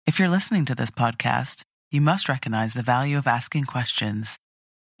If you're listening to this podcast, you must recognize the value of asking questions.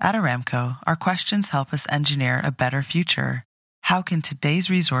 At Aramco, our questions help us engineer a better future. How can today's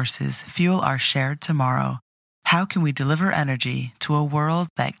resources fuel our shared tomorrow? How can we deliver energy to a world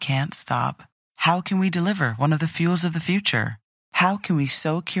that can't stop? How can we deliver one of the fuels of the future? How can we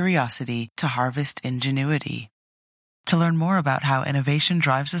sow curiosity to harvest ingenuity? To learn more about how innovation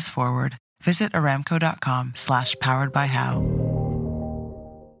drives us forward, visit aramco.com/poweredbyhow.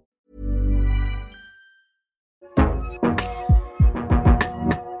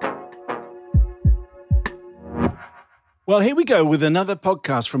 Well, here we go with another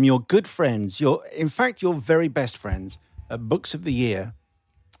podcast from your good friends, your very best friends at Books of the Year.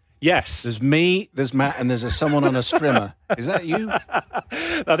 Yes. There's me, there's Matt, and there's someone on a strimmer. Is that you?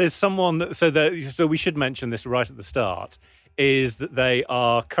 That is someone. So we should mention this right at the start, is that they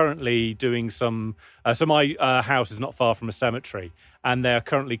are currently doing some... so my house is not far from a cemetery, and they're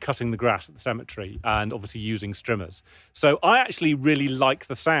currently cutting the grass at the cemetery and obviously using strimmers. So I actually really like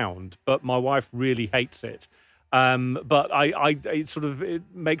the sound, but my wife really hates it. But it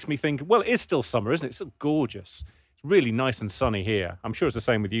makes me think, well, it is still summer, isn't it? It's still gorgeous. It's really nice and sunny here. I'm sure it's the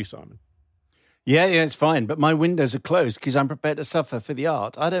same with you, Simon. Yeah, it's fine. But my windows are closed because I'm prepared to suffer for the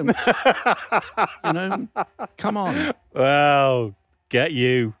art. I don't, come on. Well, get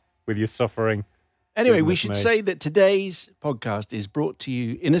you with your suffering. Anyway, Goodness we should me. say that today's podcast is brought to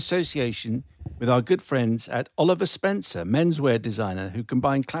you in association with our good friends at Oliver Spencer, menswear designer who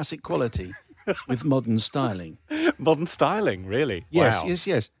combine classic quality with modern styling. Modern styling, really? Yes, Wow.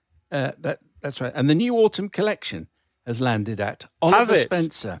 yes. That's right. And the new autumn collection has landed at Oliver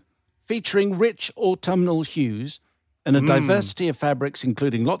Spencer, featuring rich autumnal hues and a diversity of fabrics,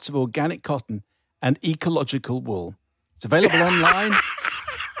 including lots of organic cotton and ecological wool. It's available online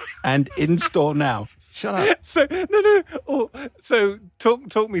and in-store now. Shut up. So no. So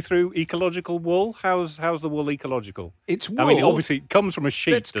talk me through ecological wool. How's the wool ecological? It's wool. I mean, obviously, it comes from a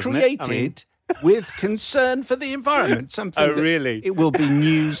sheep, that's doesn't created it? with concern for the environment. Something. Oh, really? It will be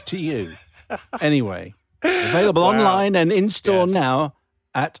news to you. Anyway, available online and in-store now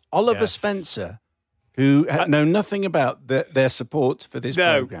at Oliver Spencer, who know nothing about their support for this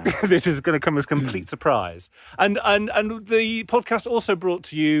program. This is going to come as a complete surprise. And the podcast also brought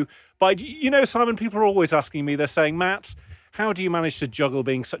to you by, Simon, people are always asking me, they're saying, Matt, how do you manage to juggle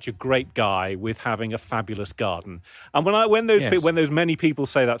being such a great guy with having a fabulous garden? And when those many people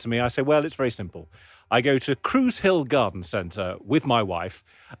say that to me, I say, well, it's very simple. I go to Cruise Hill Garden Centre with my wife,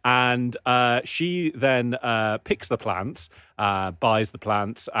 and she then picks the plants, buys the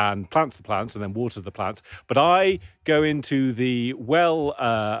plants, and plants the plants, and then waters the plants. But I go into the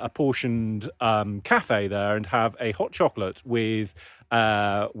well-apportioned cafe there and have a hot chocolate with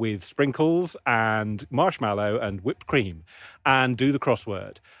sprinkles and marshmallow and whipped cream, and do the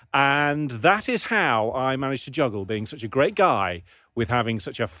crossword. And that is how I managed to juggle being such a great guy with having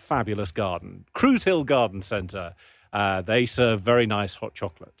such a fabulous garden. Cruise Hill Garden Centre. They serve very nice hot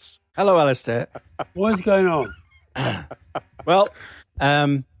chocolates. Hello, Alastair. What is going on? Well,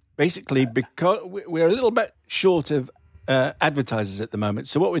 basically, because we're a little bit short of advertisers at the moment.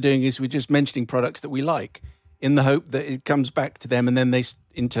 So what we're doing is we're just mentioning products that we like in the hope that it comes back to them and then they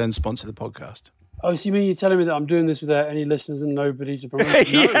in turn sponsor the podcast. Oh, so you mean you're telling me that I'm doing this without any listeners and nobody to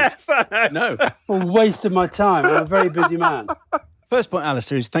promote? No. Yes. No. Well, wasted my time. I'm a very busy man. First point,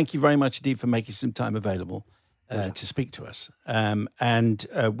 Alastair, is thank you very much indeed for making some time available to speak to us. And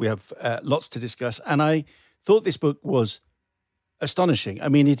we have lots to discuss. And I thought this book was astonishing. I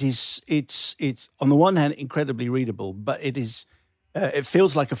mean, it's on the one hand incredibly readable, but it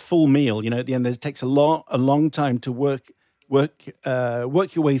feels like a full meal. At the end, it takes a long time to work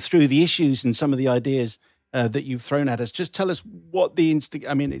your way through the issues and some of the ideas that you've thrown at us. Just tell us what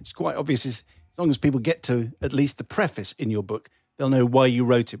I mean, it's quite obvious. As long as people get to at least the preface in your book, they'll know why you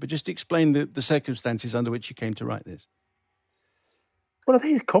wrote it. But just explain the circumstances under which you came to write this. Well, I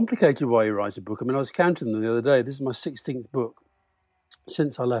think it's complicated why you write a book. I mean, I was counting them the other day. This is my 16th book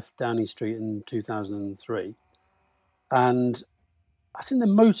since I left Downing Street in 2003. And I think the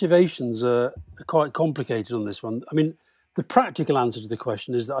motivations are quite complicated on this one. I mean, the practical answer to the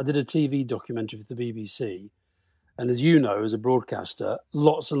question is that I did a TV documentary for the BBC. And as you know, as a broadcaster,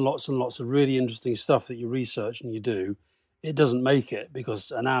 lots and lots and lots of really interesting stuff that you research and you do, it doesn't make it because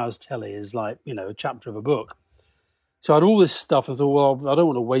an hour's telly is like, a chapter of a book. So I had all this stuff. I thought, well, I don't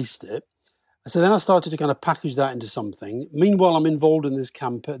want to waste it. So then I started to kind of package that into something. Meanwhile, I'm involved in this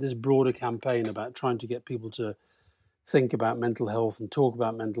broader campaign about trying to get people to think about mental health and talk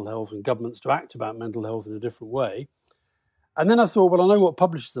about mental health and governments to act about mental health in a different way. And then I thought, well, I know what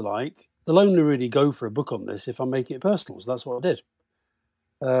publishers are like. They'll only really go for a book on this if I make it personal. So that's what I did.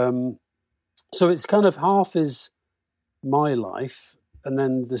 So it's kind of half is my life, and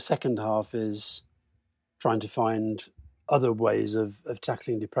then the second half is trying to find other ways of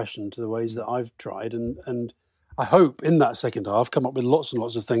tackling depression to the ways that I've tried. And I hope in that second half come up with lots and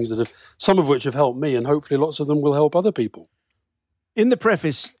lots of things that have, some of which have helped me, and hopefully lots of them will help other people. In the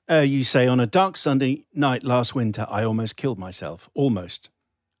preface, you say, on a dark Sunday night last winter, I almost killed myself. Almost.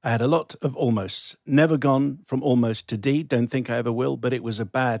 I had a lot of almosts. Never gone from almost to D. Don't think I ever will, but it was a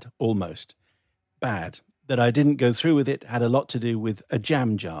bad almost. Bad. That I didn't go through with it had a lot to do with a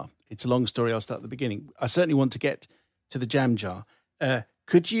jam jar. It's a long story. I'll start at the beginning. I certainly want to get to the jam jar.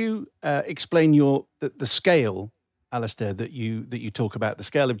 Could you explain the scale, Alastair, that you talk about, the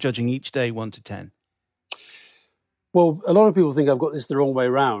scale of judging each day 1 to 10? Well, a lot of people think I've got this the wrong way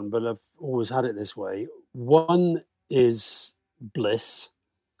around, but I've always had it this way. 1 is bliss,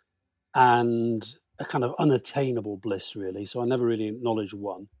 and a kind of unattainable bliss, really. So I never really acknowledge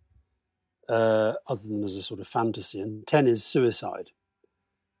 1, other than as a sort of fantasy. And 10 is suicide.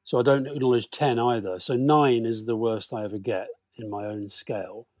 So I don't acknowledge 10 either. So 9 is the worst I ever get in my own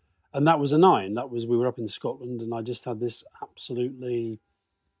scale. And that was a 9. We were up in Scotland, and I just had this absolutely,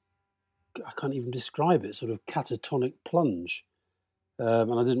 I can't even describe it, sort of catatonic plunge.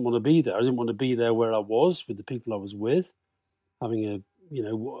 And I didn't want to be there. I didn't want to be there where I was with the people I was with, having a,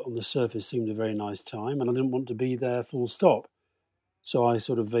 what on the surface seemed a very nice time. And I didn't want to be there full stop. So I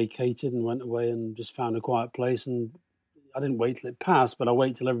sort of vacated and went away and just found a quiet place. And I didn't wait till it passed, but I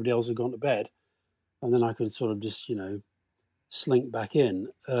waited till everybody else had gone to bed. And then I could sort of just, slink back in.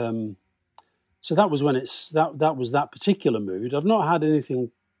 So that was when that was that particular mood. I've not had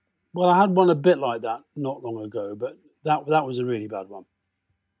anything. Well, I had one a bit like that not long ago, but that was a really bad one.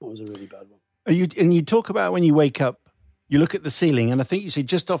 That was a really bad one. You talk about when you wake up, you look at the ceiling, and I think you say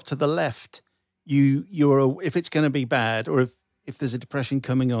just off to the left, you're if it's going to be bad, or if there's a depression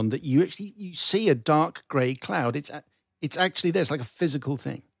coming on, that you see a dark grey cloud. It's actually there. It's like a physical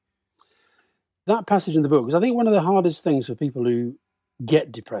thing. That passage in the book, because I think one of the hardest things for people who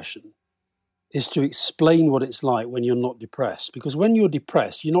get depression is to explain what it's like when you're not depressed. Because when you're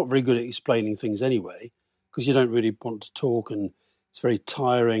depressed, you're not very good at explaining things anyway, because you don't really want to talk, and it's very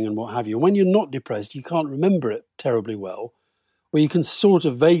tiring and what have you. And when you're not depressed, you can't remember it terribly well, or you can sort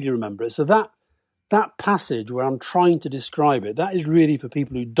of vaguely remember it. So that passage where I'm trying to describe it, that is really for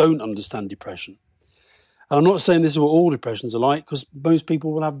people who don't understand depression. And I'm not saying this is what all depressions are like, because most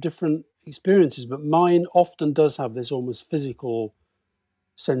people will have different experiences, but mine often does have this almost physical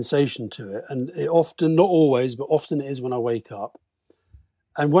sensation to it. And it often, not always, but often it is when I wake up.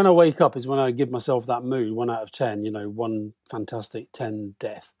 And when I wake up is when I give myself that mood, 1 out of 10, 1 fantastic, 10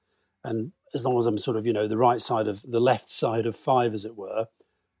 death. And as long as I'm sort of, the left side of 5, as it were,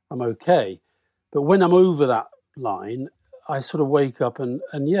 I'm okay. But when I'm over that line, I sort of wake up and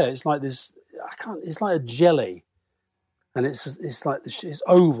yeah, it's like this, it's like a jelly. And it's like, it's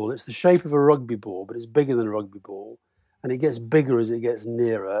oval. It's the shape of a rugby ball, but it's bigger than a rugby ball. And it gets bigger as it gets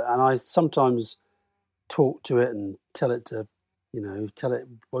nearer. And I sometimes talk to it and tell it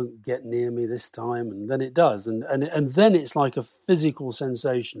won't get near me this time. And then it does. And then it's like a physical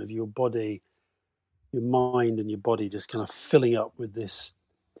sensation of your body, your mind and your body just kind of filling up with this,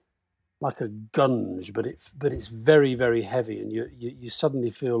 like a gunge, but it's very, very heavy. And you suddenly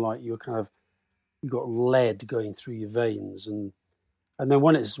feel like you've got lead going through your veins. And then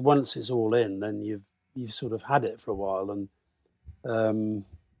once it's all in, then you've sort of had it for a while. And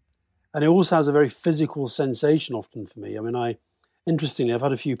it also has a very physical sensation often for me. I mean, interestingly, I've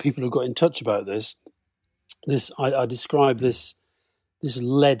had a few people who got in touch about this. I describe this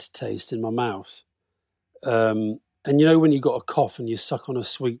lead taste in my mouth. And when you've got a cough and you suck on a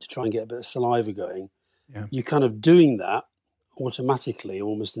sweet to try and get a bit of saliva going, yeah, you're kind of doing that automatically,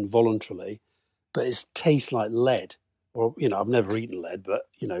 almost involuntarily, but it tastes like lead. Or, I've never eaten lead, but,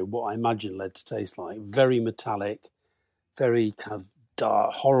 what I imagine lead to taste like. Very metallic, very kind of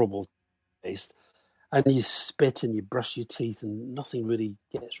dark, horrible taste. And you spit and you brush your teeth and nothing really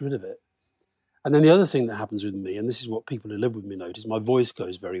gets rid of it. And then the other thing that happens with me, and this is what people who live with me notice, my voice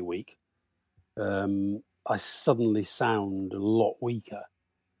goes very weak. I suddenly sound a lot weaker.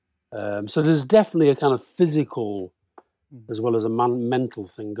 So there's definitely a kind of physical as well as a mental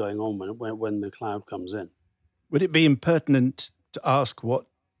thing going on when the cloud comes in. Would it be impertinent to ask what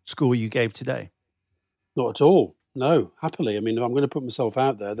score you gave today? Not at all. No, happily. I mean, if I'm going to put myself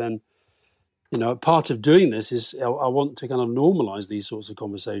out there, then, part of doing this is I want to kind of normalise these sorts of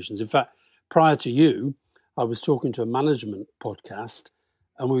conversations. In fact, prior to you, I was talking to a management podcast,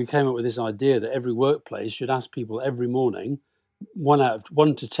 and we came up with this idea that every workplace should ask people every morning,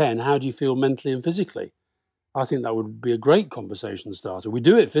 1 to 10, how do you feel mentally and physically? I think that would be a great conversation starter. We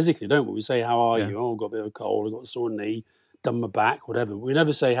do it physically, don't we? We say, how are you? Oh, I've got a bit of a cold, I've got a sore knee, done my back, whatever. We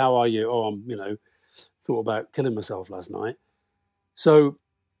never say, how are you? Oh, I'm, thought about killing myself last night. So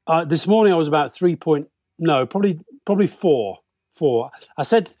this morning I was about probably 4. I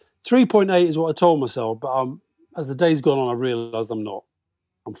said 3.8 is what I told myself, but as the day's gone on, I realised I'm not.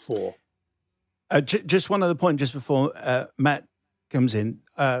 I'm 4. Just one other point just before Matt comes in.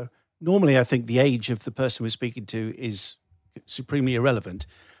 Normally, I think the age of the person we're speaking to is supremely irrelevant.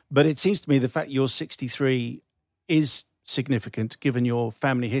 But it seems to me the fact you're 63 is significant given your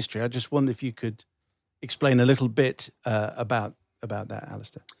family history. I just wonder if you could explain a little bit about that,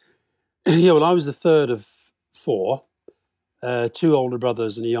 Alastair. Yeah, well, I was the third of 4, 2 older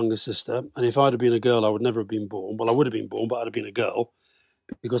brothers and a younger sister. And if I'd have been a girl, I would never have been born. Well, I would have been born, but I'd have been a girl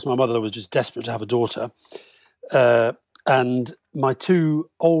because my mother was just desperate to have a daughter. And my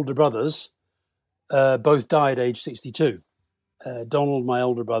 2 older brothers both died age 62. Donald, my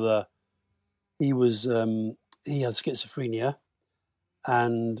older brother, he had schizophrenia.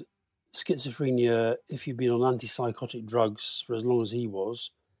 And schizophrenia, if you've been on antipsychotic drugs for as long as he was,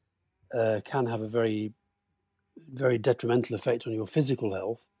 can have a very, very detrimental effect on your physical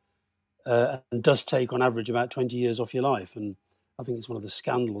health and does take, on average, about 20 years off your life. And I think it's one of the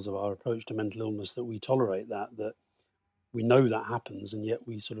scandals of our approach to mental illness that we tolerate that we know that happens, and yet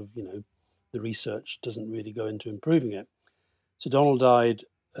we sort of, the research doesn't really go into improving it. So Donald died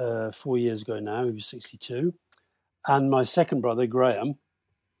 4 years ago now. He was 62. And my second brother, Graham,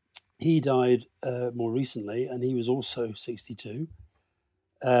 he died more recently, and he was also 62.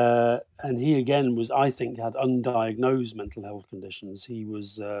 And he, again, I think, had undiagnosed mental health conditions. He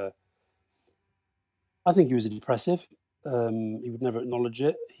was, I think he was a depressive. He would never acknowledge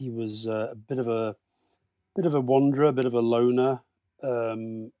it. He was a bit of a wanderer, a bit of a loner,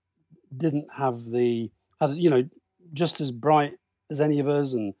 didn't have just as bright as any of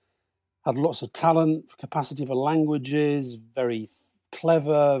us, and had lots of talent, capacity for languages, very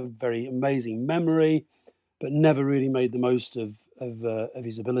clever, very amazing memory, but never really made the most of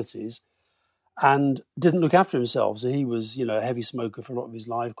his abilities, and didn't look after himself. So he was, a heavy smoker for a lot of his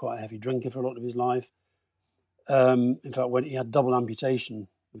life, quite a heavy drinker for a lot of his life. In fact, when he had double amputation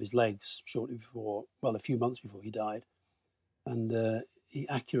of his legs a few months before he died. And he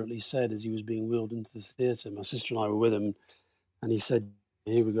accurately said, as he was being wheeled into the theatre, my sister and I were with him, and he said,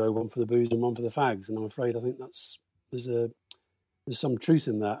 here we go, one for the booze and one for the fags. And I'm afraid I think there's some truth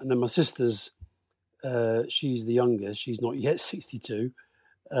in that. And then my sister's, she's the youngest, she's not yet 62.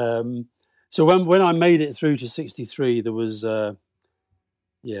 So when I made it through to 63, there was, it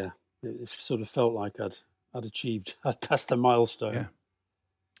sort of felt like I'd passed a milestone. Yeah.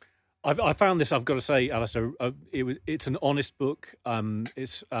 I found this, I've got to say, Alastair, it's an honest book.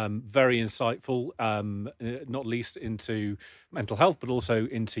 It's very insightful, not least into mental health, but also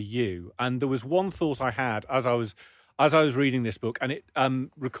into you. And there was one thought I had as I was reading this book, and it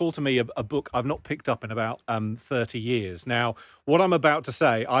recalled to me a book I've not picked up in about 30 years. Now, what I'm about to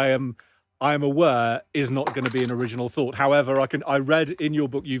say, I am aware is not going to be an original thought. However, I read in your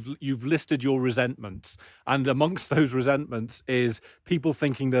book you've listed your resentments, and amongst those resentments is people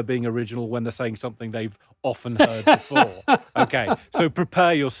thinking they're being original when they're saying something they've often heard before. Okay, so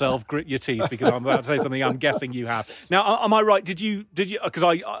prepare yourself, grit your teeth, because I'm about to say something I'm guessing you have. Now, am I right? Did you? Because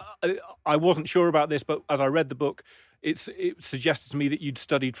I wasn't sure about this, but as I read the book, it suggested to me that you'd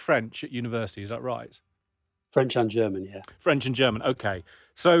studied French at university. Is that right? French and German, yeah. French and German. Okay,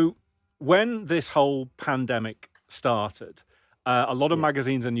 so when this whole pandemic started, a lot of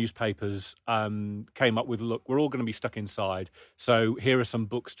magazines and newspapers came up with, look, we're all going to be stuck inside, so here are some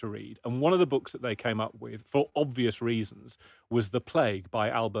books to read. And one of the books that they came up with, for obvious reasons, was The Plague by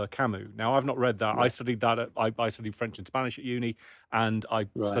Albert Camus. Now, I've not read that. Right. I studied that. I studied French and Spanish at uni, and I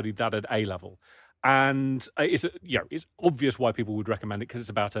studied that at A-level. And it's obvious why people would recommend it, because it's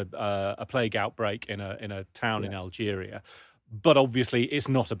about a plague outbreak in a town in Algeria. But obviously, it's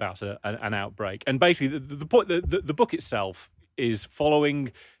not about an outbreak. And basically, the point, the book itself is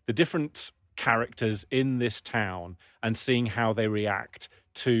following the different characters in this town and seeing how they react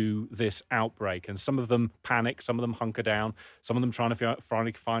to this outbreak. And some of them panic, some of them hunker down, some of them trying to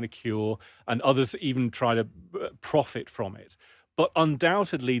find a cure, and others even try to profit from it. But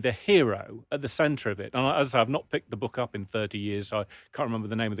undoubtedly, the hero at the centre of it, and as I say, I've not picked the book up in 30 years, so I can't remember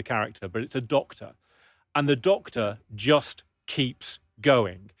the name of the character, but it's a doctor. And the doctor just keeps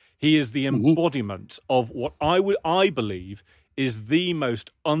going. He is the embodiment of what I believe is the most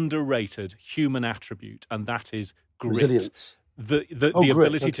underrated human attribute, and that is grit. Resilience. The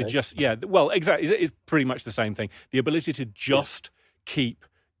ability to just, exactly. It's pretty much the same thing. The ability to just keep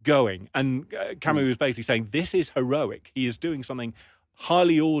going. And Camus was basically saying, this is heroic. He is doing something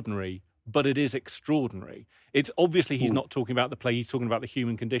highly ordinary, but it is extraordinary. It's obviously he's not talking about the play, he's talking about the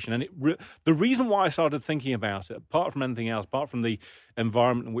human condition. And the reason why I started thinking about it, apart from anything else, apart from the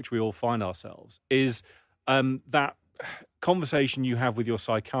environment in which we all find ourselves, is that conversation you have with your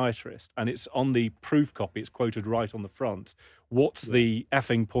psychiatrist, and it's on the proof copy, it's quoted right on the front. What's the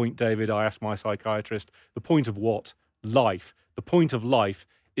effing point, David? I asked my psychiatrist. The point of what? Life. The point of life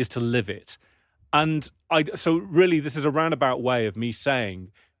is to live it. And so really this is a roundabout way of me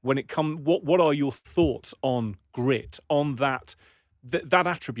saying, when it comes, what are your thoughts on grit, on that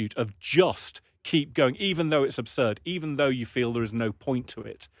attribute of just keep going, even though it's absurd, even though you feel there is no point to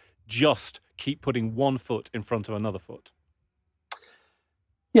it, just keep putting one foot in front of another foot?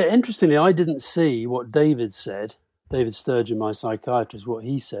 Yeah, interestingly, I didn't see what David said, David Sturgeon, my psychiatrist, what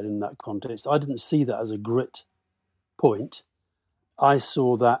he said in that context. I didn't see that as a grit point. I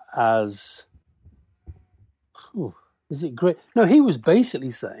saw that as, is it grit? No, he was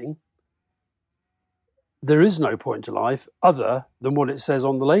basically saying there is no point to life other than what it says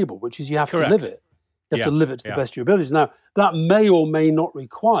on the label, which is you have Correct. to live it. You have to live it to the best of your abilities. Now, that may or may not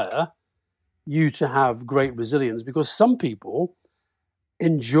require you to have great resilience, because some people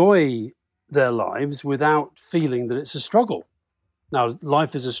enjoy their lives without feeling that it's a struggle. Now,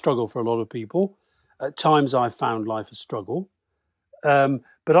 life is a struggle for a lot of people. At times I've found life a struggle.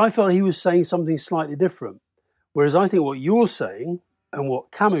 But I felt he was saying something slightly different. Whereas I think what you're saying and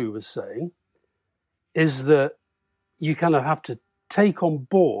what Camus was saying is that you kind of have to take on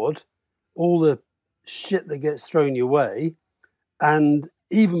board all the shit that gets thrown your way. And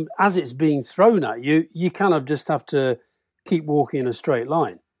even as it's being thrown at you, you kind of just have to keep walking in a straight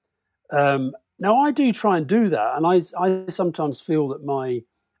line. Now, I do try and do that. And I sometimes feel that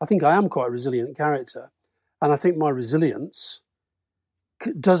I think I am quite a resilient character. And I think my resilience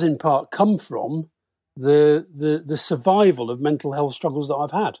does in part come from the survival of mental health struggles that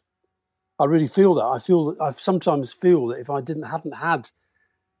I've had. I really feel that. I sometimes feel that if I hadn't had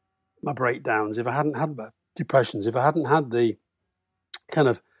my breakdowns, if I hadn't had my depressions, if I hadn't had the kind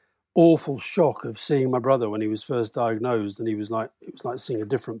of awful shock of seeing my brother when he was first diagnosed, and it was like seeing a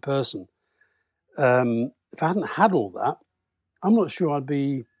different person. If I hadn't had all that, I'm not sure I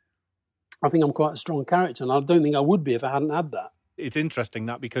think I'm quite a strong character, and I don't think I would be if I hadn't had that. It's interesting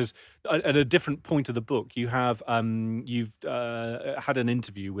that because at a different point of the book, you have you've had an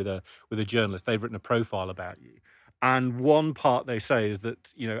interview with a journalist. They've written a profile about you, and one part they say is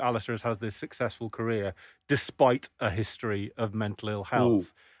that Alastair has had this successful career despite a history of mental ill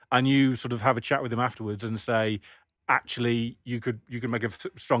health. And you sort of have a chat with him afterwards and say, actually, you could make a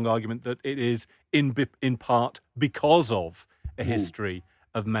strong argument that it is in part because of a history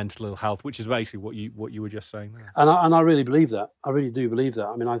of mental ill health, which is basically what you were just saying there. And I really believe that. I really do believe that.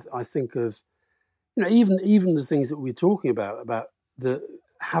 I mean, I think of, even the things that we're talking about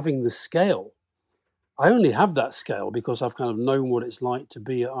having the scale. I only have that scale because I've kind of known what it's like to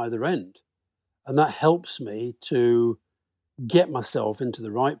be at either end. And that helps me to get myself into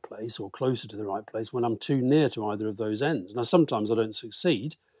the right place or closer to the right place when I'm too near to either of those ends. Now, sometimes I don't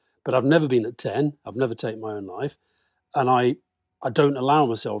succeed, but I've never been at 10. I've never taken my own life. And I don't allow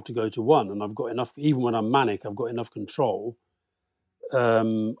myself to go to one. And I've got enough, even when I'm manic, I've got enough control,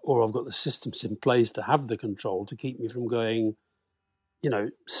 or I've got the systems in place to have the control to keep me from going,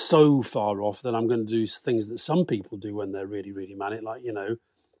 so far off that I'm going to do things that some people do when they're really, really manic. Like,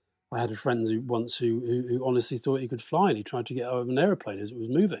 I had a friend who honestly thought he could fly, and he tried to get out of an aeroplane as it was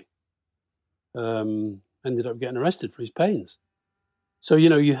moving. Ended up getting arrested for his pains. So,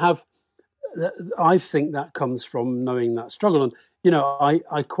 you have, I think that comes from knowing that struggle. And,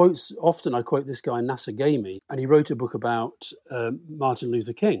 I quote this guy, Nasser Gamey, and he wrote a book about Martin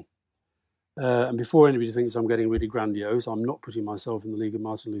Luther King. And before anybody thinks I'm getting really grandiose, I'm not putting myself in the league of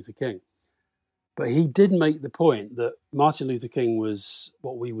Martin Luther King. But he did make the point that Martin Luther King was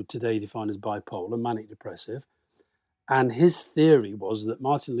what we would today define as bipolar, manic depressive. And his theory was that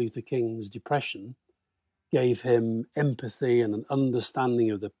Martin Luther King's depression gave him empathy and an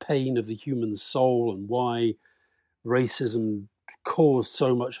understanding of the pain of the human soul and why racism caused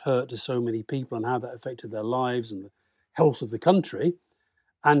so much hurt to so many people and how that affected their lives and the health of the country.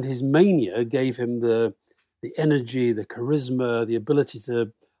 And his mania gave him the energy, the charisma, the ability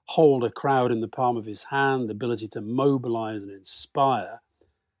to hold a crowd in the palm of his hand, the ability to mobilize and inspire.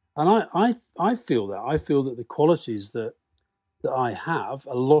 And I feel that. I feel that the qualities that I have,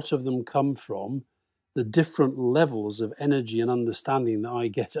 a lot of them come from the different levels of energy and understanding that I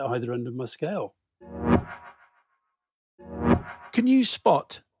get at either end of my scale. Can you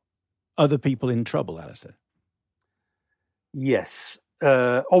spot other people in trouble, Alastair? Yes.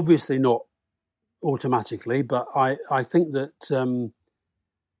 Obviously not automatically, but I think that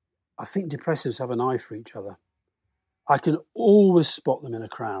I think depressives have an eye for each other. I can always spot them in a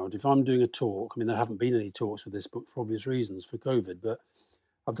crowd. If I'm doing a talk, I mean, there haven't been any talks with this book for obvious reasons for COVID, but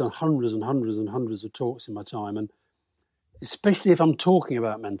I've done hundreds and hundreds and hundreds of talks in my time. And especially if I'm talking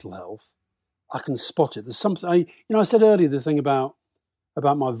about mental health, I can spot it. There's something, I said earlier the thing about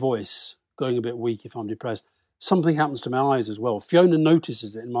my voice going a bit weak if I'm depressed. Something happens to my eyes as well. Fiona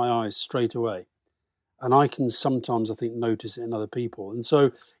notices it in my eyes straight away. And I can sometimes, I think, notice it in other people. And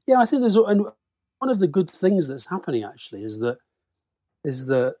so, yeah, I think and one of the good things that's happening actually is that,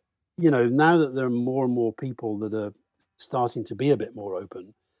 now that there are more and more people that are starting to be a bit more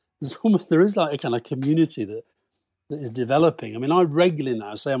open, there is like a kind of community that is developing. I mean, I regularly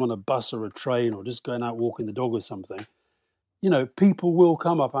now, say I'm on a bus or a train or just going out walking the dog or something, people will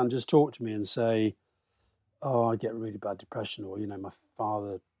come up and just talk to me and say, oh, I get really bad depression, or, my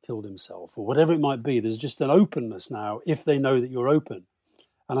father killed himself, or whatever it might be. There's just an openness now if they know that you're open.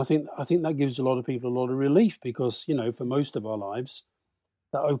 And I think that gives a lot of people a lot of relief because, for most of our lives,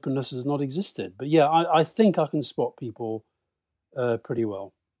 that openness has not existed. But yeah, I think I can spot people pretty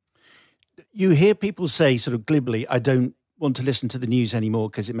well. You hear people say sort of glibly, I don't want to listen to the news anymore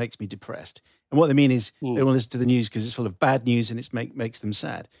because it makes me depressed. And what they mean is they don't want to listen to the news because it's full of bad news and it makes them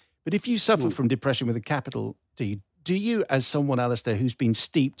sad. But if you suffer from depression with a capital D, do you, as someone, Alastair, who's been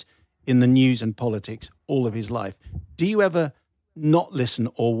steeped in the news and politics all of his life, do you ever not listen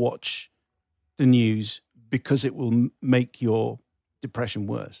or watch the news because it will make your depression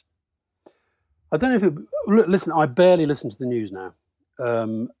worse? I don't know listen, I barely listen to the news now.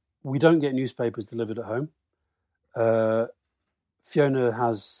 We don't get newspapers delivered at home. Fiona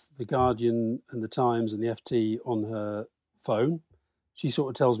has The Guardian and The Times and the FT on her phone. She sort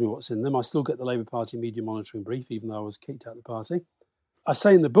of tells me what's in them. I still get the Labour Party media monitoring brief, even though I was kicked out of the party. I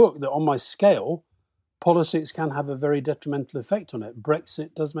say in the book that on my scale, politics can have a very detrimental effect on it.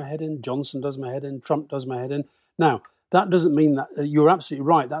 Brexit does my head in, Johnson does my head in, Trump does my head in. Now, that doesn't mean that you're absolutely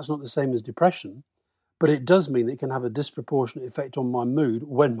right. That's not the same as depression, but it does mean that it can have a disproportionate effect on my mood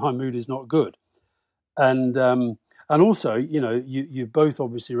when my mood is not good. And also, you both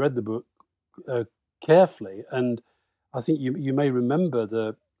obviously read the book carefully, and I think you may remember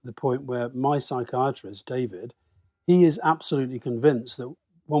the point where my psychiatrist, David, he is absolutely convinced that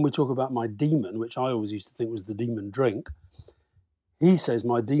when we talk about my demon, which I always used to think was the demon drink, he says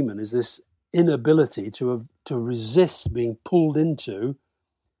my demon is this inability to resist being pulled into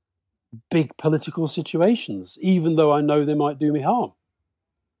big political situations, even though I know they might do me harm.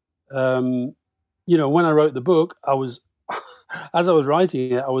 When I wrote the book, as I was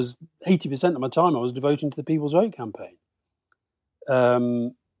writing it, I was 80% of my time I was devoting to the People's Vote campaign.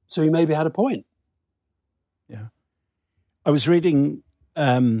 So he maybe had a point. Yeah. I was reading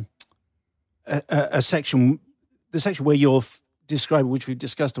a section, the section where you're describing, which we've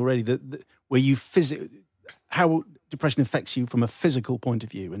discussed already, where you how depression affects you from a physical point of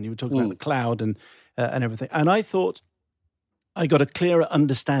view, and you were talking about the cloud and everything. And I thought I got a clearer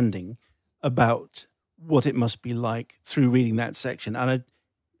understanding about what it must be like through reading that section. And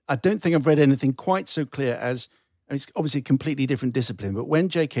I don't think I've read anything quite so clear as, it's obviously a completely different discipline, but when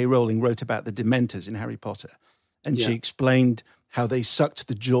J.K. Rowling wrote about the Dementors in Harry Potter, and she explained how they sucked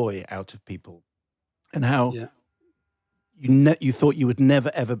the joy out of people and how you thought you would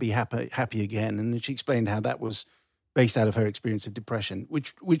never, ever be happy again. And then she explained how that was based out of her experience of depression,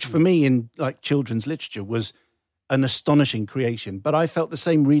 which for me in like children's literature was an astonishing creation. But I felt the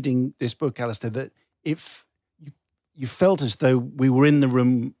same reading this book, Alastair, that if you felt as though we were in the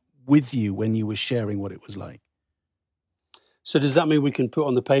room with you when you were sharing what it was like. So does that mean we can put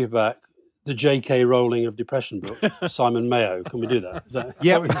on the paperback the J.K. Rowling of depression book, Simon Mayo? Can we do that? Is that what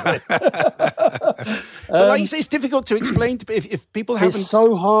you're saying? But like you say, it's difficult to explain to if people haven't. It's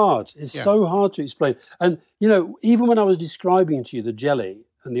so hard. It's so hard to explain. And even when I was describing to you the jelly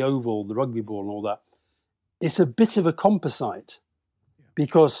and the oval, the rugby ball, and all that, it's a bit of a composite.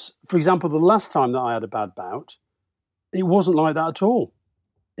 Because, for example, the last time that I had a bad bout, it wasn't like that at all.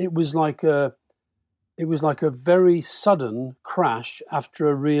 It was like a very sudden crash after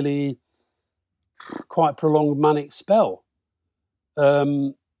a really quite prolonged manic spell.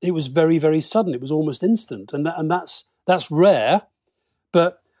 It was very, very sudden. It was almost instant, and that's rare.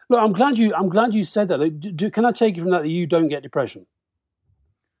 But look, I'm glad you said that. Can I take it from that you don't get depression?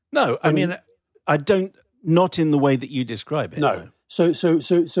 No, I mean I don't. Not in the way that you describe it. No. So.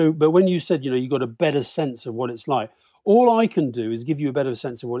 But when you said you got a better sense of what it's like, all I can do is give you a better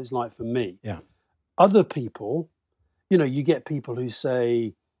sense of what it's like for me. Yeah. Other people, you get people who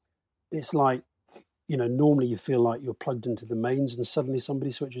say it's like, normally you feel like you're plugged into the mains and suddenly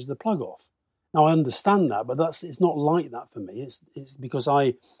somebody switches the plug off. Now, I understand that, but it's not like that for me. It's because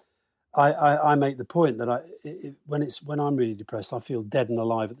I make the point that when I'm really depressed, I feel dead and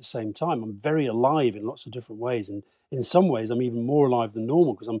alive at the same time. I'm very alive in lots of different ways, and in some ways, I'm even more alive than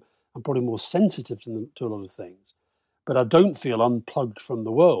normal because I'm probably more sensitive to a lot of things. But I don't feel unplugged from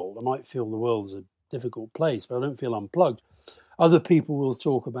the world. I might feel the world's a difficult place, but I don't feel unplugged. Other people will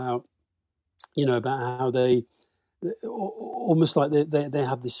talk about, about how they almost like they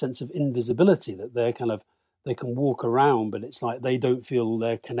have this sense of invisibility, that they can walk around, but it's like they don't feel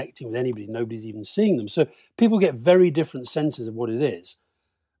they're connecting with anybody. Nobody's even seeing them. So people get very different senses of what it is.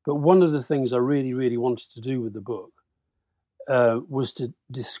 But one of the things I really, really wanted to do with the book was to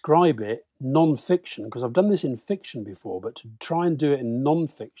describe it non-fiction, because I've done this in fiction before, but to try and do it in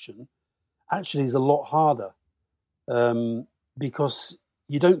non-fiction actually is a lot harder because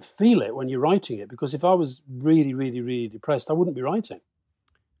you don't feel it when you're writing it. Because if I was really, really, really depressed, I wouldn't be writing.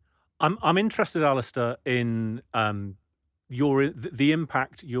 I'm interested, Alastair, in the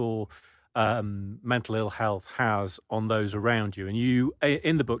impact your mental ill health has on those around you. And you,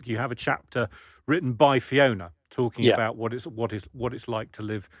 in the book, you have a chapter written by Fiona talking about what it's like to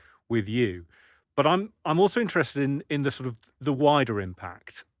live with you. But I'm also interested in the sort of the wider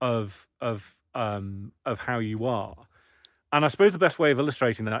impact of how you are. And I suppose the best way of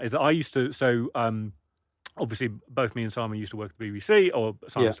illustrating that is that I used to obviously, both me and Simon used to work at the BBC, or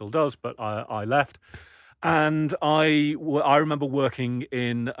Simon still does, but I left. And I remember working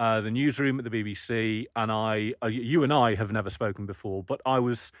in the newsroom at the BBC, and you and I have never spoken before, but I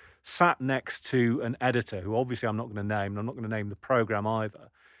was sat next to an editor who obviously I'm not going to name, and I'm not going to name the programme either,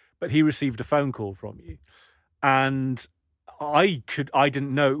 but he received a phone call from you. And I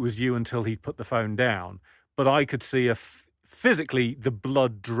didn't know it was you until he put the phone down, but I could see physically the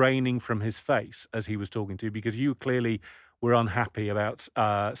blood draining from his face as he was talking to you, because you clearly were unhappy about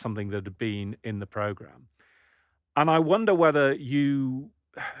something that had been in the programme. And I wonder whether you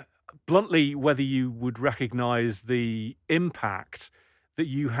would recognise the impact that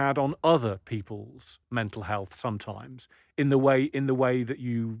you had on other people's mental health sometimes in the way that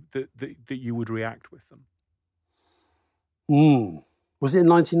you would react with them. Was it in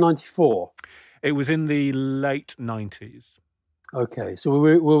 1994? It was in the late 90s. Okay, so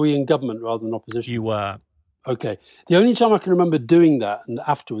were we in government rather than opposition? You were. Okay. The only time I can remember doing that and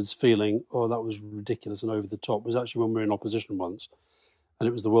afterwards feeling, oh, that was ridiculous and over the top, was actually when we were in opposition once, and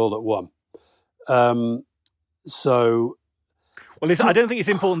it was The World at One. Well, I don't think it's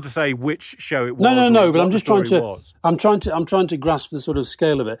important to say which show it was. No. But I'm just trying to grasp the sort of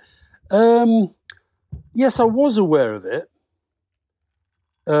scale of it. Yes, I was aware of it.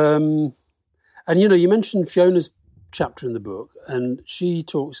 And you mentioned Fiona's chapter in the book, and she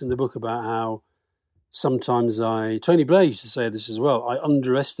talks in the book about how sometimes Tony Blair used to say this as well, I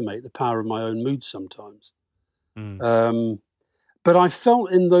underestimate the power of my own mood sometimes. But I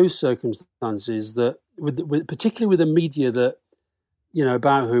felt in those circumstances that, particularly with the media that,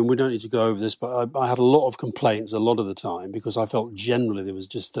 about whom we don't need to go over this, but I had a lot of complaints a lot of the time because I felt generally there was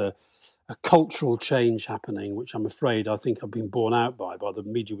just a cultural change happening, which I think I've been borne out by the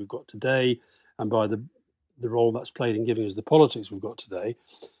media we've got today and by the role that's played in giving us the politics we've got today.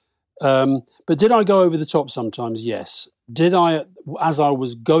 But did I go over the top sometimes? Yes. Did I, as I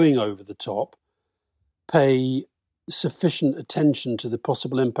was going over the top, pay sufficient attention to the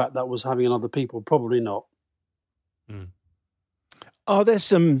possible impact that was having on other people? Probably not. Are there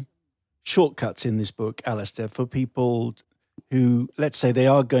some shortcuts in this book, Alastair, for people who, let's say, they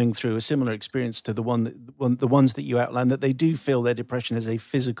are going through a similar experience to the ones that you outlined, that they do feel their depression is a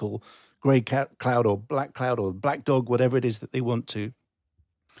physical grey cloud or black dog, whatever it is that they want to,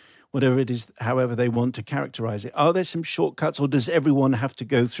 whatever it is, however they want to characterize it. Are there some shortcuts, or does everyone have to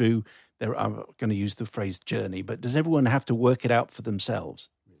go through I'm going to use the phrase journey, but does everyone have to work it out for themselves?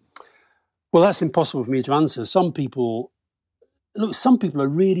 Well, that's impossible for me to answer. Some people are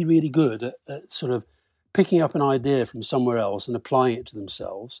really, really good at sort of picking up an idea from somewhere else and applying it to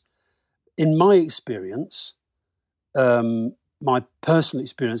themselves. In my experience, my personal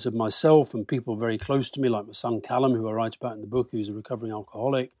experience of myself and people very close to me, like my son Callum, who I write about in the book, who's a recovering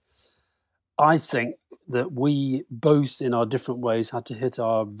alcoholic, I think that we both, in our different ways, had to hit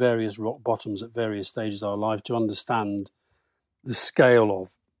our various rock bottoms at various stages of our life to understand the scale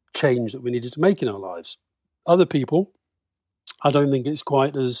of change that we needed to make in our lives. Other people, I don't think it's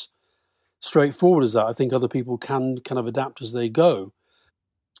quite as straightforward as that. I think other people can kind of adapt as they go.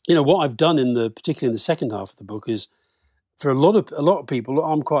 What I've done particularly in the second half of the book is, for a lot of people,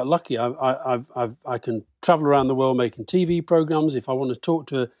 I'm quite lucky. I can travel around the world making TV programs. If I want to talk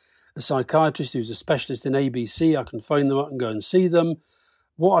to a psychiatrist who's a specialist in ABC. I can phone them up and go and see them.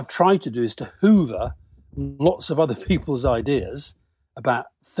 What I've tried to do is to hoover lots of other people's ideas about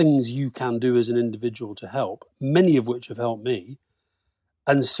things you can do as an individual to help, many of which have helped me,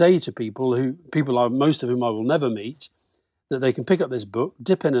 and say to most of whom I will never meet, that they can pick up this book,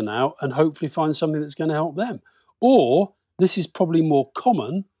 dip in and out, and hopefully find something that's going to help them. Or, this is probably more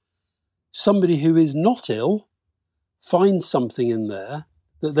common, somebody who is not ill finds something in there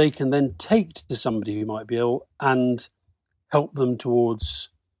that they can then take to somebody who might be ill and help them towards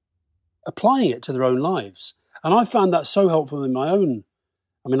applying it to their own lives. And I found that so helpful in my own,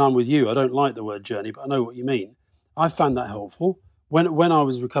 I'm with you, I don't like the word journey, but I know what you mean. I found that helpful. When I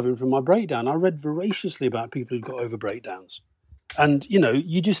was recovering from my breakdown, I read voraciously about people who'd got over breakdowns. And,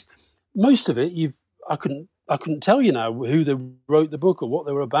 most of it, I couldn't tell you now who they wrote the book or what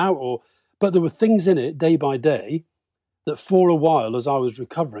they were about, but there were things in it day by day that for a while, as I was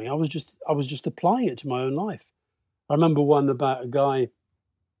recovering, I was just applying it to my own life. I remember one about a guy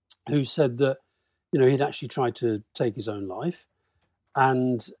who said that, he'd actually tried to take his own life.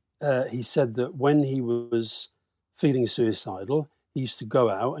 And he said that when he was feeling suicidal, he used to go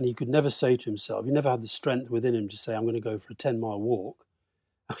out and he could never say to himself, he never had the strength within him to say, I'm going to go for a 10-mile walk.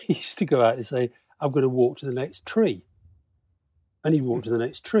 He used to go out and say, I'm going to walk to the next tree. And he'd walk to the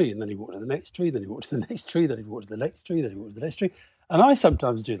next tree, and then he'd walk to the next tree, then he'd walk to the next tree, then he'd walk to the next tree, then he'd walk to the next tree. And I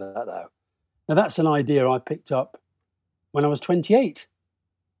sometimes do that now. Now, that's an idea I picked up when I was 28.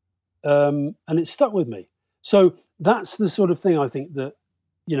 And it stuck with me. So that's the sort of thing I think that,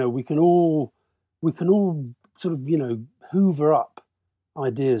 we can all sort of, hoover up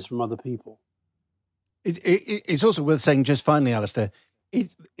ideas from other people. It's also worth saying, just finally, Alastair,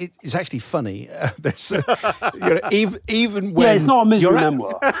 it's actually funny. There's even when it's not a misery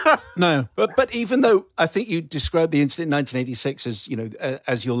memoir. No, but even though I think you described the incident in 1986 as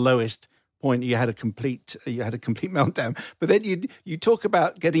as your lowest point, you had a complete meltdown. But then you talk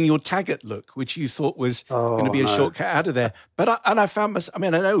about getting your Taggart look, which you thought was going to be a shortcut out of there. But I found myself. I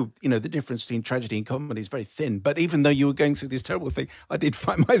know the difference between tragedy and comedy is very thin. But even though you were going through this terrible thing, I did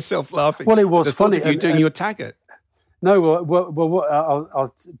find myself laughing. Well, it was funny. Of you doing your Taggart. No,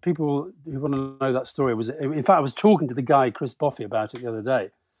 what people who want to know that story in fact, I was talking to the guy, Chris Boffey, about it the other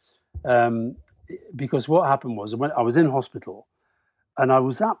day. Because what happened was, when I was in hospital, and I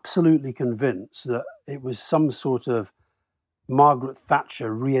was absolutely convinced that it was some sort of Margaret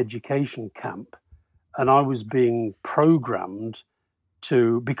Thatcher re-education camp, and I was being programmed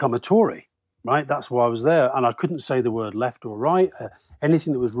to become a Tory, right? That's why I was there. And I couldn't say the word left or right.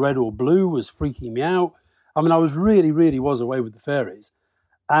 Anything that was red or blue was freaking me out. I was really, really was away with the fairies.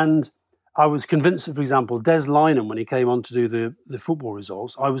 And I was convinced that, for example, Des Lynam, when he came on to do the football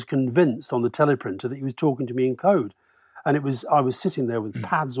results, I was convinced on the teleprinter that he was talking to me in code. And I was sitting there with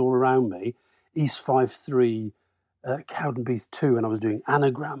pads all around me, East 5-3, Cowdenbeath 2, and I was doing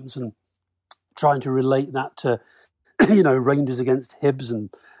anagrams and trying to relate that to, Rangers against Hibs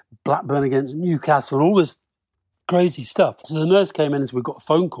and Blackburn against Newcastle and all this crazy stuff. So the nurse came in and said, we've got a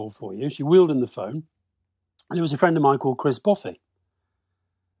phone call for you. She wheeled in the phone, and it was a friend of mine called Chris Boffey.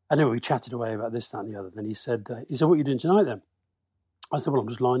 Anyway, we chatted away about this, that, and the other. Then he said, what are you doing tonight then? I said, well, I'm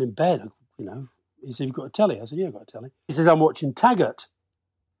just lying in bed, He said, you've got a telly? I said, yeah, I've got a telly. He says, I'm watching Taggart.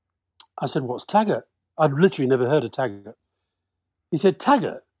 I said, what's Taggart? I'd literally never heard of Taggart. He said,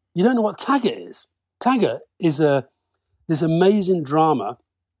 Taggart? You don't know what Taggart is? Taggart is this amazing drama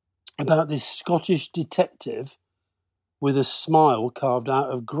about this Scottish detective with a smile carved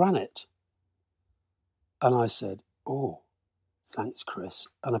out of granite. And I said, oh, thanks, Chris.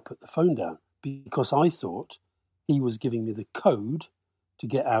 And I put the phone down because I thought he was giving me the code to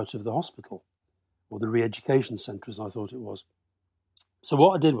get out of the hospital, or the re-education centre, as I thought it was. So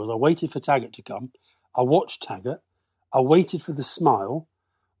what I did was I waited for Taggart to come. I watched Taggart. I waited for the smile.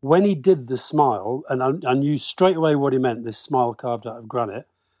 When he did the smile, and I knew straight away what he meant, this smile carved out of granite,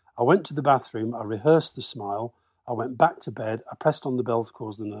 I went to the bathroom, I rehearsed the smile, I went back to bed, I pressed on the bell to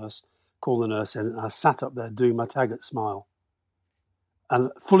call the nurse in, and I sat up there doing my Taggart smile.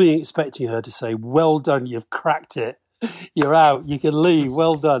 And fully expecting her to say, well done, you've cracked it. You're out, you can leave,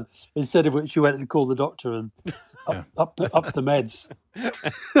 well done. Instead of which she went and called the doctor and up the meds.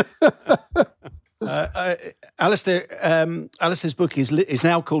 Alastair's book is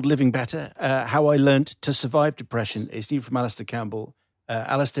now called Living Better, How I Learned to Survive Depression. It's new from Alastair Campbell.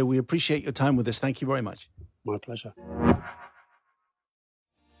 Alastair, we appreciate your time with us. Thank you very much. My pleasure.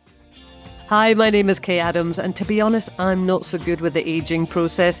 Hi, my name is Kay Adams, and to be honest, I'm not so good with the ageing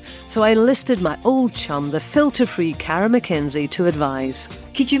process, so I enlisted my old chum, the filter-free Cara McKenzie, to advise.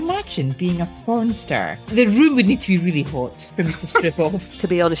 Could you imagine being a porn star? The room would need to be really hot for me to strip off. To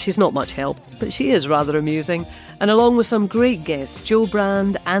be honest, she's not much help, but she is rather amusing. And along with some great guests, Joe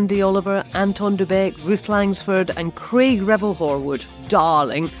Brand, Andy Oliver, Anton Dubeck, Ruth Langsford and Craig Revel-Horwood,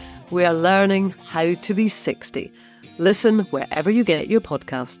 darling, we are learning how to be 60. Listen wherever you get your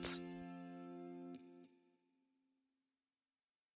podcasts.